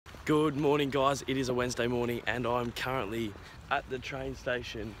Good morning, guys. It is a Wednesday morning and I'm currently at the train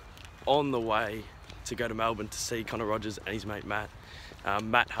station on the way to go to Melbourne to see Connor Rogers and his mate Matt.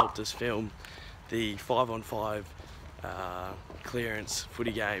 Matt helped us film the 5-on-5 clearance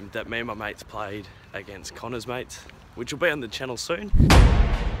footy game that me and my mates played against Connor's mates, which will be on the channel soon.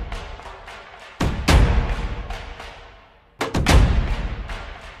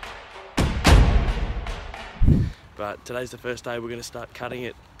 But today's the first day we're going to start cutting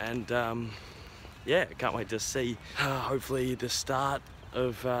it, and yeah, can't wait to see hopefully the start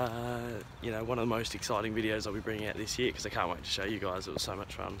of you know, one of the most exciting videos I'll be bringing out this year, because I can't wait to show you guys. It was so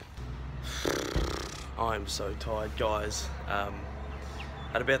much fun. I'm so tired, guys. Had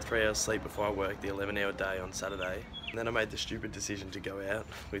about 3 hours sleep before I worked the 11-hour day on Saturday, and then I made the stupid decision to go out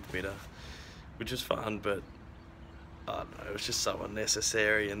with Bitter, which was fun, but I don't know, it was just so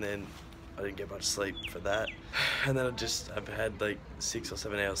unnecessary, and then I didn't get much sleep for that, and then I've had like 6 or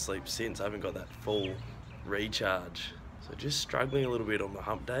 7 hours sleep since. I haven't got that full recharge, so just struggling a little bit on my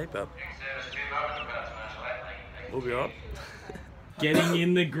hump day, but we'll be right. Getting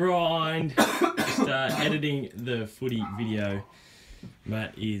in the grind, just editing the footy video.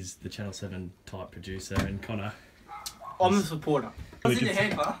 Matt is the Channel 7 type producer, and Connor, I'm the supporter. What's in your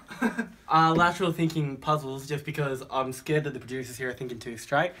head, huh? Lateral thinking puzzles, just because I'm scared that the producers here are thinking too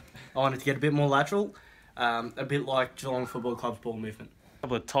straight. I wanted to get a bit more lateral, a bit like Geelong Football Club's ball movement. A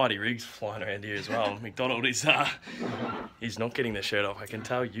couple of tidy rigs flying around here as well. MacDonald is he's not getting the shirt off. I can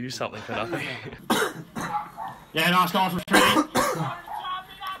tell you something for nothing. Yeah, nice guys, retreat.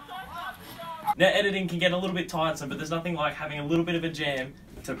 Now editing can get a little bit tiresome, but there's nothing like having a little bit of a jam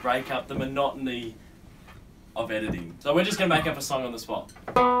to break up the monotony of editing. So we're just gonna make up a song on the spot.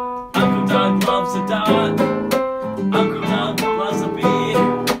 Uncle Doug loves a dart. Uncle Doug loves a beer.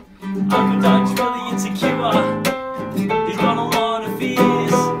 Uncle Doug's really insecure. He's got a lot of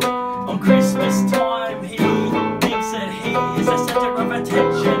fears. On Christmas time he thinks that he is the center of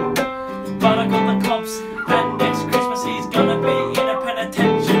attention. But I got the cops, and next Christmas he's gonna be in a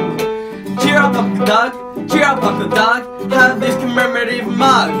penitentiary. Cheer up, Uncle Doug. Cheer up, Uncle Doug. Have this commemorative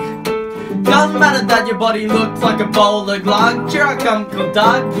mug. Doesn't matter that your body looks like a bowl of glug. Cheer up, Uncle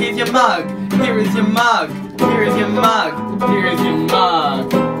Doug. Here's your mug. Here is your mug. Here is your mug. Here is your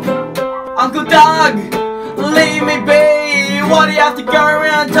mug. Uncle Doug, leave me be. Why do you have to go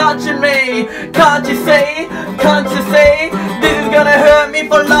around touching me? Can't you see? Can't you see? This is gonna hurt me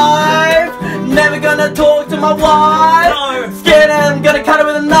for life. Never gonna talk to my wife. No. Scared I'm gonna cut it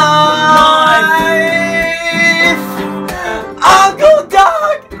with a knife. Uncle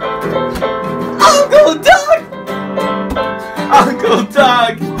Doug! Uncle Doug! Uncle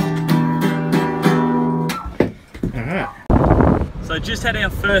Doug! Alright. So just had our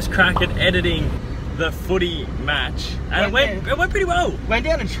first crack at editing the footy match, and it went pretty well. Went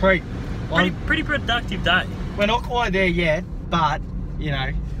down a treat. Pretty productive day. We're not quite there yet, but you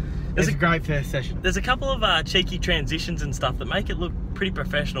know, it's a great first session. There's a couple of cheeky transitions and stuff that make it look pretty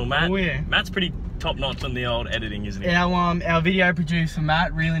professional. Matt, oh, yeah. Matt's pretty top notch on the old editing, isn't he? Our video producer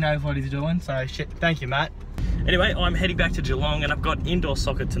Matt really knows what he's doing, so thank you, Matt. Anyway, I'm heading back to Geelong and I've got indoor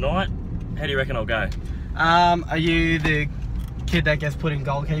soccer tonight. How do you reckon I'll go? Are you the kid that gets put in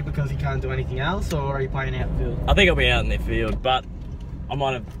goalkeeper because he can't do anything else, or are you playing outfield? I think I'll be out in the field, but I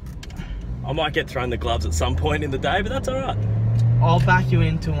might get thrown the gloves at some point in the day, but that's alright. I'll back you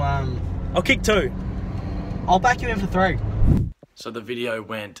into I'll kick 2. I'll back you in for 3. So the video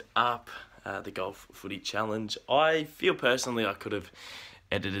went up, the golf footy challenge. I feel personally I could have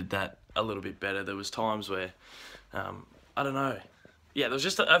edited that a little bit better. There was times where, I don't know. Yeah, there was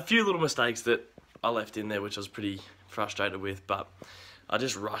just a few little mistakes that I left in there, which I was pretty frustrated with, but I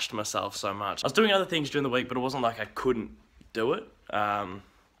just rushed myself so much. I was doing other things during the week, but it wasn't like I couldn't do it. It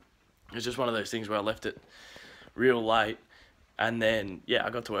was just one of those things where I left it real late, and then, yeah, I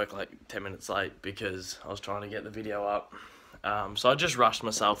got to work like 10 minutes late because I was trying to get the video up. So I just rushed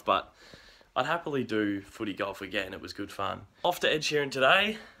myself, but I'd happily do footy golf again. It was good fun. Off to Ed Sheeran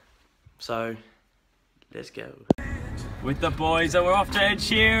today, so let's go. With the boys, and we're off to Ed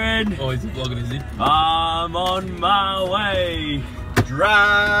Sheeran. Oh, is he vlogging, is he? I'm on my way.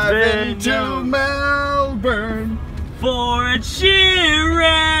 Driving to Melbourne for Ed Sheeran.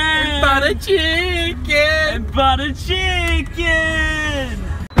 And butter chicken. And butter chicken.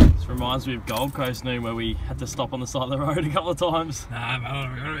 This reminds me of Gold Coast noon, where we had to stop on the side of the road a couple of times. Nah,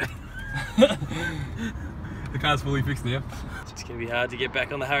 man, the car's fully fixed now. It's going to be hard to get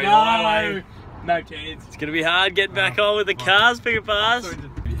back on the Harry Highway. No chance. It's going to be hard getting back on with the cars, bigger pass. Sorry to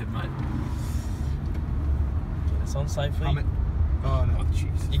your head, mate. Get us on safely. Oh, no,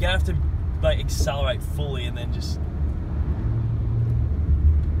 jeez. You're going to have to like accelerate fully and then just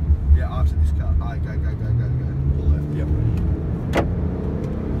Alright, go. Pull left. Yep.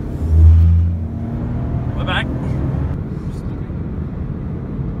 We're back.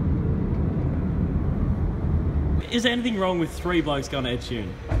 Is there anything wrong with 3 blokes going to Ed Sheeran?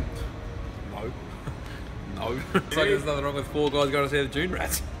 No. No. It's like there's nothing wrong with 4 guys going to see the June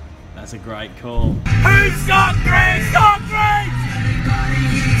Rats. That's a great call. Who's got green? Scott Green!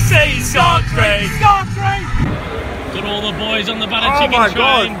 See Scott Green! Scott Green! Got all the boys on the butter chicken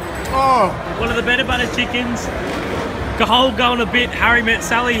train. Oh, One of the better butter chickens. Cahol going a bit Harry Met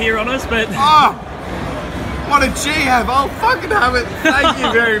Sally here on us, but what did she have? I'll fucking have it. Thank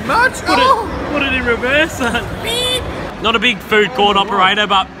you very much. put it in reverse. Not a big food court operator,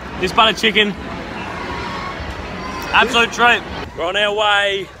 but this butter chicken, absolute treat. We're on our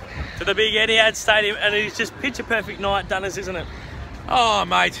way to the big Etihad Stadium, and it is just picture perfect night, Dunners, isn't it? Oh,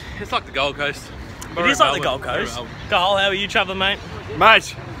 mate, it's like the Gold Coast. It is like the Gold Coast. Cahol, how are you travelling, mate?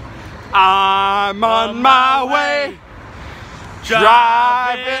 Mate, I'm on my way.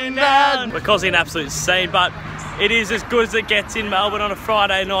 Driving down. We're causing an absolute scene, but it is as good as it gets in Melbourne on a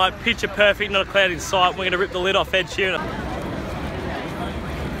Friday night. Picture perfect, not a cloud in sight. We're going to rip the lid off Ed Sheeran.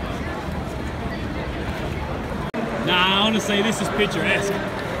 Nah, honestly, this is picturesque.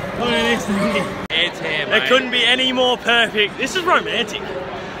 Look at this thing. It's here, mate. It couldn't be any more perfect. This is romantic.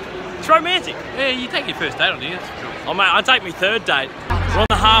 It's romantic. Yeah, you take your first date on here. Oh, mate, I take my 3rd date. We're on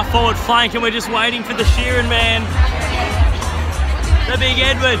the half-forward flank, and we're just waiting for the Sheeran man. The big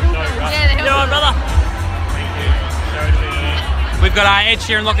Edward. You all right, brother? We've got Ed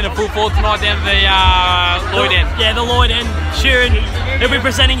Sheeran locking a full forward tonight down at the Lloyd end. Yeah, the Lloyd end. Sheeran, he'll be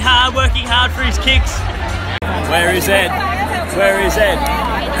presenting hard, working hard for his kicks. Where is Ed? Where is Ed?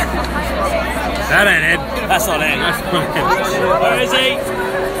 That ain't Ed. That's not Ed. Where is he?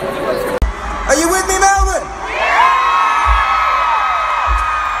 Are you with me, Melbourne?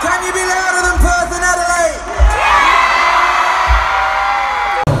 Can you be louder than Perth and Adelaide?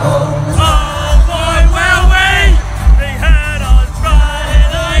 Oh boy, will we be heard on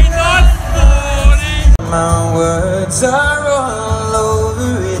Friday night morning? My words are all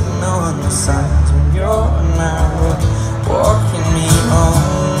over, written on the signs when you're now walking me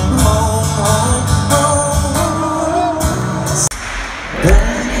home, home, home, home.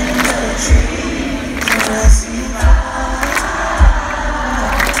 Burning the trees and I see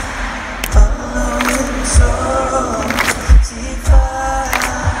following salty fire,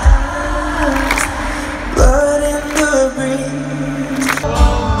 blood in the breeze.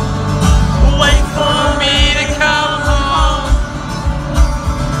 Wait for me to come home.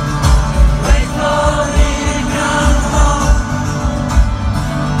 Wait for me to come home.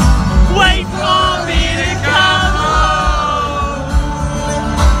 Wait for me to come home.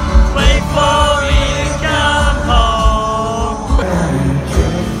 Wait for me to come home.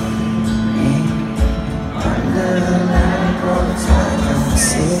 Under the lamp all the time on the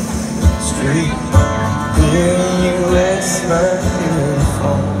street, hearing you whisper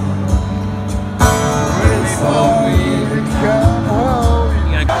beautiful. Wait for me to come home.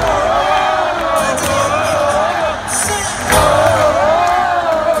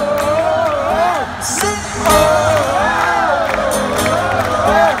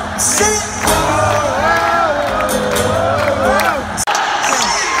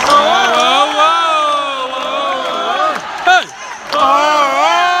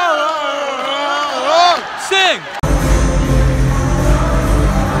 Sing!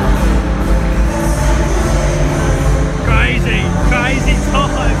 Crazy, crazy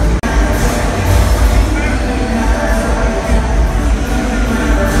time.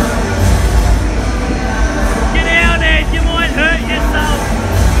 Get out, Ed, you might hurt yourself.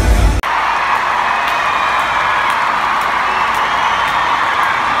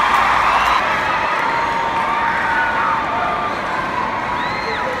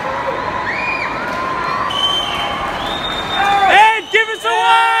 Ed, give us a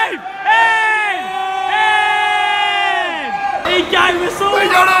wave! Ed! Ed! He gave us a wave! We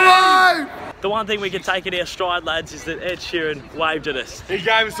got a wave! The one thing we can take in our stride, lads, is that Ed Sheeran waved at us. He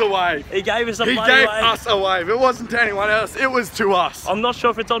gave us a wave. He gave us a He bloody gave wave. us a wave. It wasn't to anyone else. It was to us. I'm not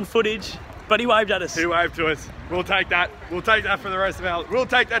sure if it's on footage, but he waved at us. He waved to us. We'll take that. We'll take that for the rest of our... We'll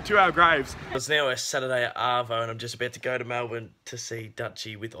take that to our graves. It's now a Saturday at Arvo, and I'm just about to go to Melbourne to see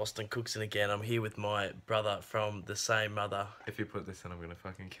Dutchie with Austin Cookson again. I'm here with my brother from the same mother. If you put this on, I'm gonna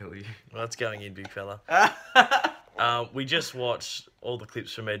fucking kill you. Well, that's going in, big fella. We just watched all the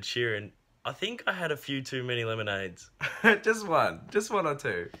clips from Ed Sheeran. I think I had a few too many lemonades. Just one or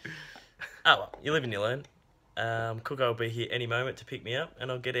two. Oh, well, you live and you learn. Cooko will be here any moment to pick me up,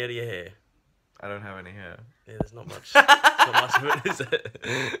 and I'll get out of your hair. I don't have any hair. Yeah, there's not much, not much of it, is it?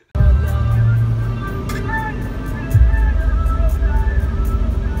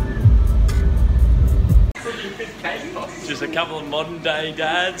 Just a couple of modern day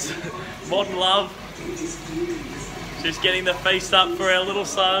dads. Modern love. Just getting the feast up for our little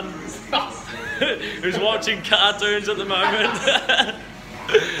son. Who's watching cartoons at the moment.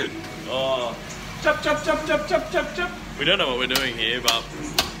 Oh. Chop, chop, chop, chop, chop, chop, chop. We don't know what we're doing here, but...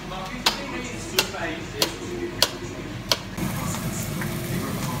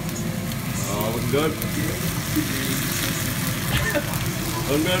 Oh, looking good.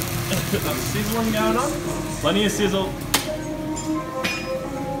 Looking good. Some sizzling going on. Plenty of sizzle.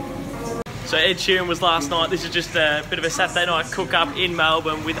 So Ed Sheeran was last night. This is just a bit of a Saturday night cook-up in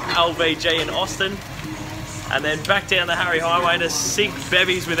Melbourne with LVG and Austin. And then back down the Harry Highway to sink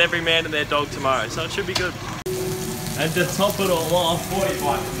bevies with every man and their dog tomorrow. So it should be good. And to top it all off,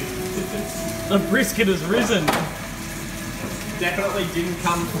 the brisket has risen. Definitely didn't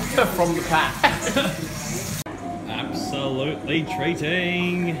come from the pack. Absolutely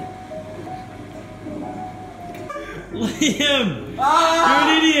treating. Liam! You're an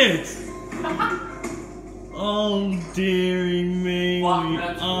idiot! Oh, dearie me, we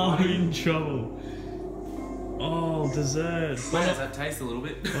are in trouble. Oh, dessert. How does that taste a little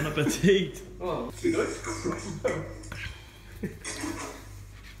bit? Bon appetit. Oh, too good.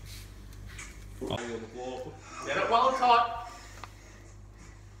 Get it well tight.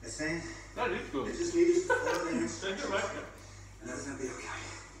 That is good.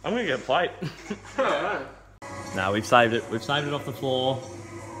 I'm gonna get a plate. No, we've saved it. We've saved it off the floor.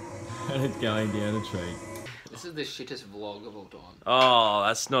 And it's going down a treat. This is the shittest vlog of all time. Oh,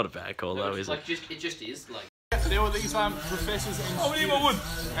 that's not a bad call though, is it? It just is. Like, There were these professors in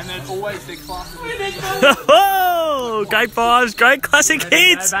and they'd always their classes. Oh, great vibes, great classic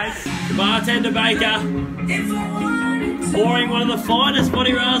hits. The bartender baker pouring one of the finest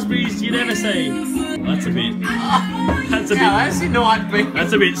body raspberries you'd ever see. That's a bit. That's a bit.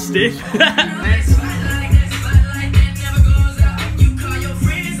 That's a bit stiff.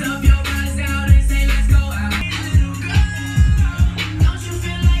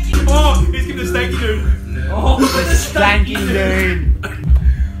 Oh, he's giving the stanky dude. Oh, the stanky dude.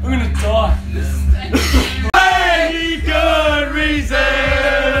 I'm gonna die. Any good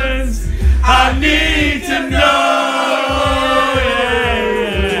reasons I need to know.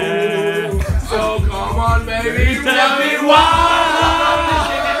 Yeah. So come on, baby, Tell me why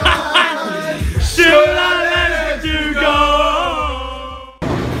should I let you go?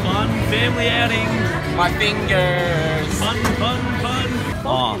 Fun family outing. my fingers. Fun, fun, fun.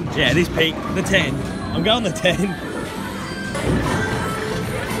 Oh, yeah, this peak, the 10. I'm going the 10.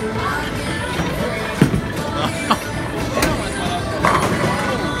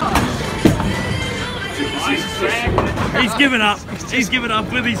 He's given up. He's given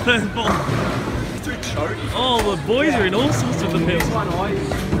up with his first ball. Oh, the boys are in all sorts of the field.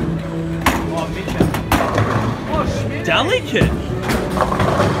 Delicate.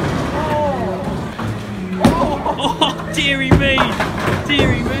 Oh, dearie me.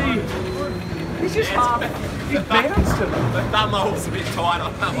 Dearie me. He's just he bounced him. The thumb hole's a bit tight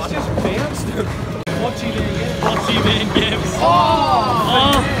on that one. He's just bounced him. Watch him in games.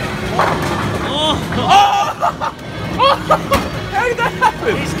 Oh! How did that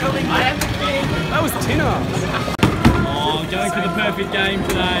happen? He's coming back. That was Tinner. Oh, going for the perfect game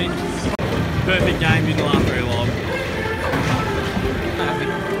today. Perfect game didn't last very long.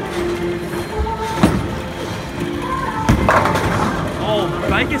 Oh,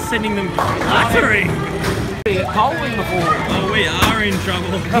 Baker's sending them clattering. Bowling before. Oh, we are in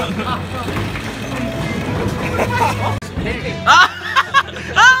trouble.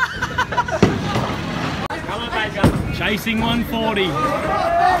 Chasing 140.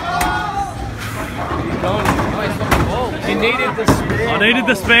 He needed the spare. I needed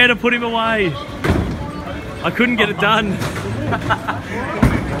the spare to put him away. I couldn't get it done.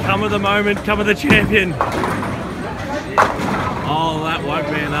 Come of the moment, come of the champion. Oh, that won't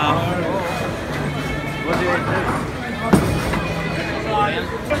be enough.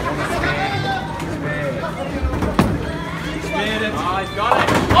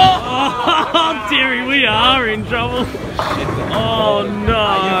 Oh, dearie, we are in trouble. Oh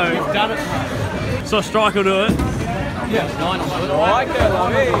no. You've done it. So a strike will do it. Yeah, 9 on it. I like that,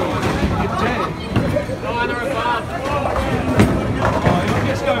 love. Hey, good 10. 9 or above. Oh, you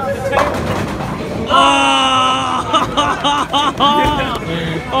just go for the 10.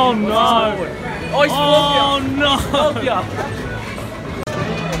 Oh no. Oh, he's Oh no.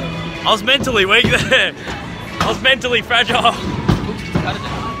 I was mentally weak there. I was mentally fragile.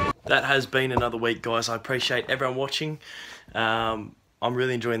 That has been another week, guys. I appreciate everyone watching. I'm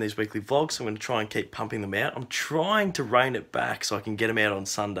really enjoying these weekly vlogs. I'm going to try and keep pumping them out. I'm trying to rein it back so I can get them out on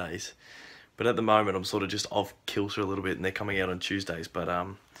Sundays. But at the moment, I'm sort of just off kilter a little bit, and they're coming out on Tuesdays. But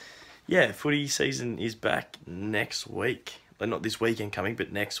yeah, footy season is back next week. Well, not this weekend coming,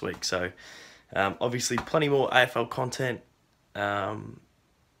 but next week. So obviously plenty more AFL content. Yeah,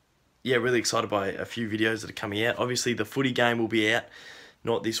 really excited by a few videos that are coming out. Obviously the footy game will be out,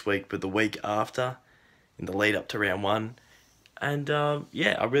 not this week, but the week after, in the lead up to round 1. And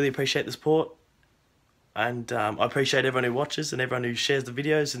yeah, I really appreciate the support. And I appreciate everyone who watches and everyone who shares the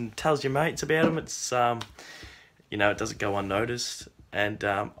videos and tells your mates about them. It's, you know, it doesn't go unnoticed. And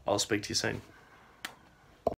I'll speak to you soon.